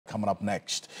coming up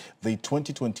next. The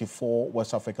 2024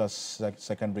 West Africa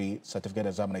Secondary Certificate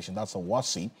Examination, that's a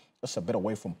WASSCE, that's a bit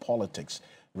away from politics.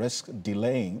 Risk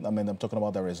delaying, I'm talking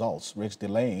about the results, risk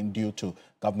delaying due to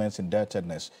government's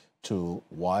indebtedness to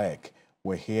WAEC.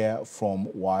 We'll hear from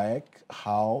WAEC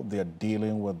how they're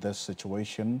dealing with this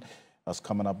situation. That's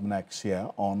coming up next here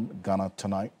on Ghana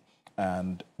Tonight.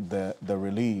 And the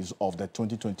release of the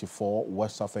 2024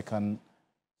 West African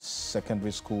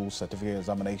Secondary School Certificate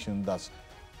Examination, that's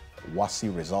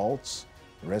WASSCE results,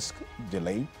 risk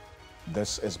delay.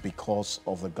 This is because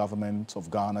of the government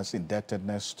of Ghana's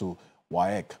indebtedness to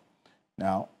WAEC.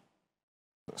 Now,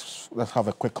 let's have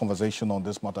a quick conversation on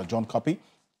this matter. John Kapi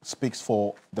speaks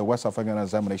for the West African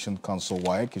Examination Council,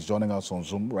 WAEC. He's joining us on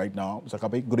Zoom right now. Mr.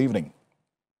 Kapi, good evening.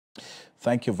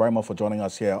 Thank you very much for joining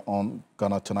us here on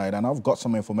Ghana Tonight. And I've got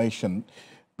some information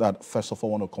that, first of all,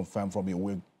 I want to confirm from you.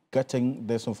 We're getting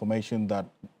this information that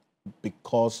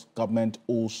because government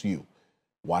owes you,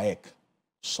 WAEC,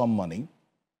 some money,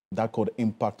 that could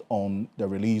impact on the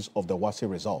release of the WASSCE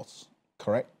results,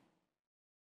 correct?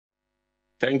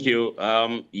 Thank you.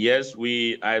 Yes,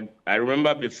 I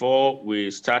remember before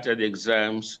we started the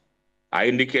exams, I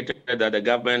indicated that the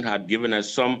government had given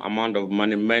us some amount of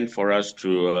money meant for us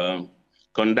to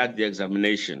conduct the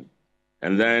examination.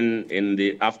 And then in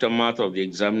the aftermath of the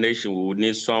examination, we would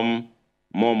need some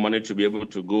more money to be able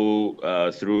to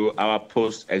go through our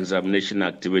post-examination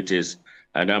activities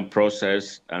and then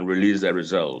process and release the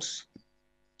results.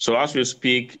 So as we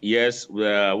speak, yes,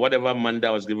 whatever money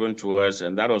that was given to us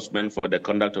and that was meant for the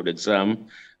conduct of the exam,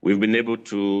 we've been able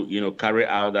to, carry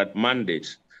out that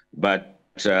mandate. But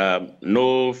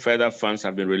no further funds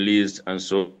have been released, and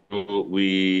so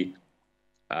we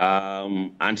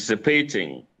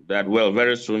anticipating that, well,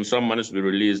 very soon some money will be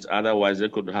released. Otherwise, they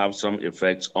could have some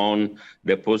effects on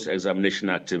the post-examination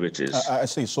activities. I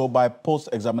see. So by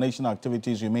post-examination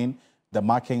activities, you mean the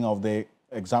marking of the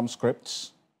exam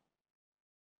scripts?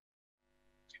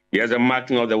 Yes, the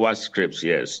marking of the WASSCE scripts,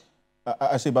 yes.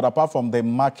 I see. But apart from the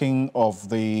marking of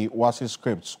the WASSCE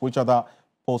scripts, which other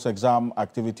post-exam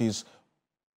activities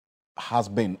has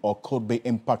been or could be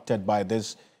impacted by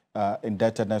this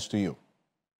indebtedness to you?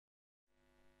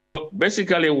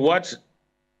 Basically, what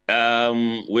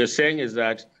we're saying is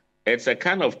that it's a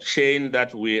kind of chain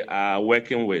that we are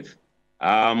working with.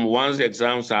 Once the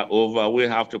exams are over, we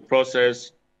have to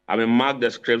mark the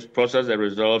scripts, process the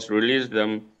results, release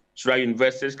them, so that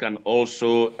universities can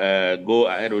also go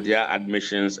ahead with their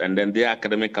admissions, and then their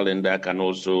academic calendar can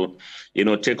also,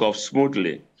 take off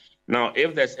smoothly. Now,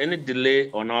 if there's any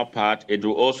delay on our part, it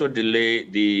will also delay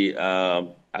the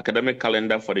academic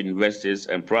calendar for the universities,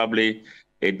 and probably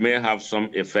it may have some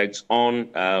effects on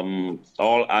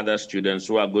all other students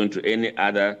who are going to any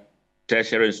other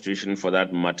tertiary institution for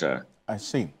that matter. I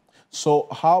see. So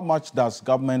how much does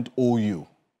government owe you,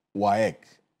 WAEC,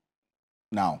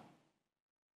 now?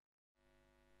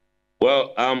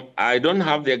 Well, I don't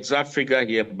have the exact figure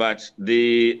here, but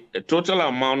the total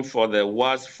amount for the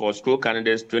WASSCE for school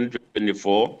candidates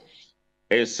 2024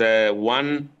 is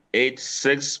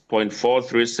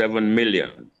 186.437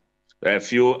 million. There are a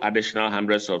few additional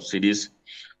hundreds of cedis.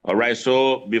 All right,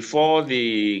 so before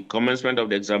the commencement of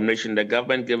the examination, the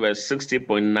government gave us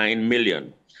 60.9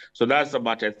 million. So that's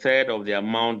about a third of the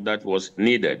amount that was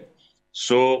needed.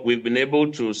 So we've been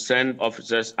able to send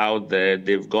officers out there.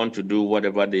 They've gone to do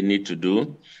whatever they need to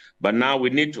do. But now we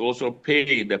need to also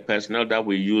pay the personnel that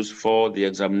we use for the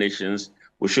examinations.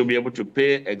 We should be able to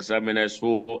pay examiners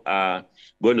who are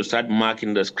going to start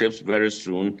marking the scripts very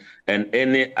soon, and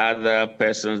any other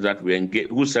persons that we engage,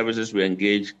 whose services we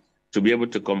engage, to be able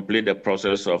to complete the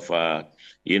process of, marking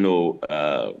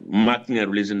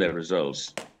and releasing the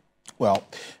results. Well,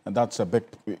 and that's a big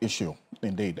issue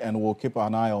indeed, and we'll keep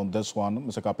an eye on this one.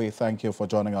 Mr. Kapi, thank you for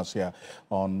joining us here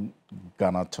on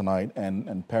Ghana Tonight,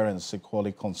 and parents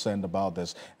equally concerned about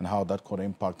this and how that could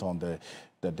impact on the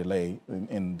delay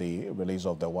in the release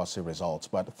of the WASSCE results.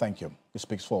 But thank you. He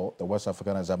speaks for the West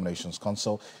African Examinations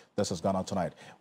Council. This is Ghana Tonight.